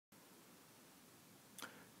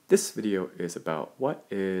This video is about what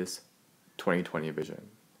is 20/20 vision.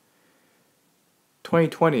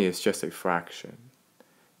 20/20 is just a fraction.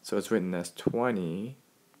 So it's written as 20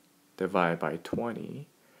 divided by 20,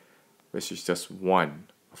 which is just 1,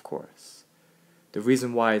 of course. The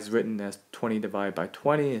reason why it's written as 20 divided by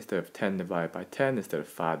 20 instead of 10 divided by 10 instead of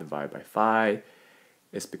 5 divided by 5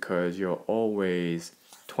 is because you're always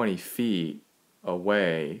 20 feet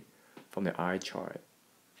away from the eye chart.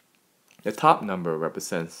 The top number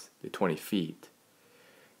represents the 20 feet.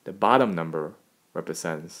 The bottom number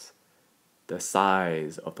represents the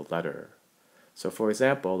size of the letter. So for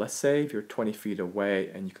example, let's say if you're 20 feet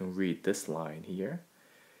away and you can read this line here.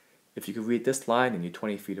 If you can read this line and you're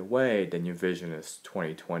 20 feet away, then your vision is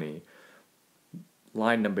 20/20.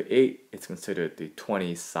 Line number 8 is considered the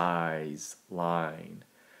 20 size line.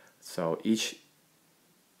 So each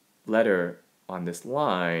letter on this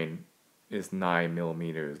line is 9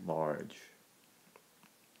 millimeters large.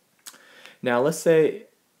 Now let's say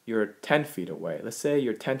you're 10 feet away. Let's say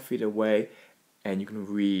you're 10 feet away and you can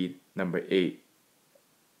read number 8.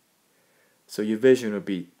 So your vision would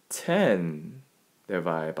be 10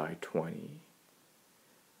 divided by 20.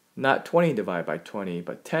 Not 20 divided by 20,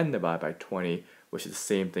 but 10 divided by 20, which is the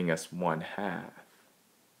same thing as 1/2.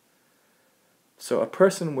 So a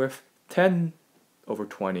person with 10 over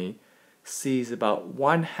 20 sees about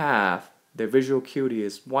 1/2, their visual acuity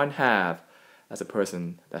is 1/2 as a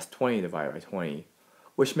person that's 20 divided by 20,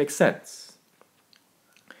 which makes sense.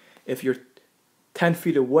 If you're 10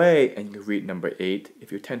 feet away and you can read number 8,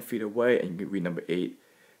 if you're 10 feet away and you can read number 8,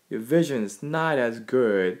 your vision is not as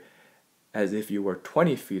good as if you were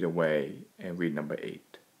 20 feet away and read number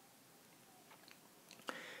 8.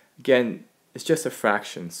 Again, it's just a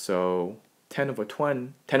fraction, so 10 over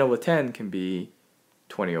 10 can be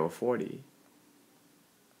 20 over 40.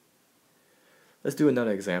 Let's do another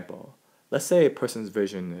example. Let's say a person's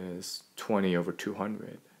vision is 20 over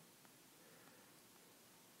 200.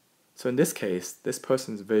 So in this case, this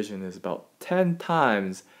person's vision is about 10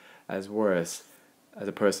 times as worse as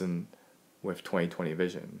a person with 20/20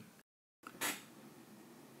 vision.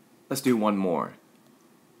 Let's do one more.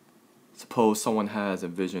 Suppose someone has a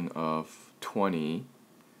vision of 20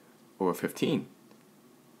 over 15.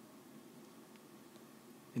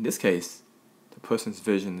 In this case, the person's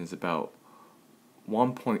vision is about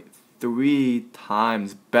 1.3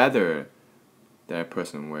 times better than a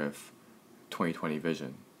person with 20/20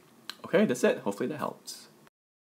 vision. Okay, that's it. Hopefully that helps.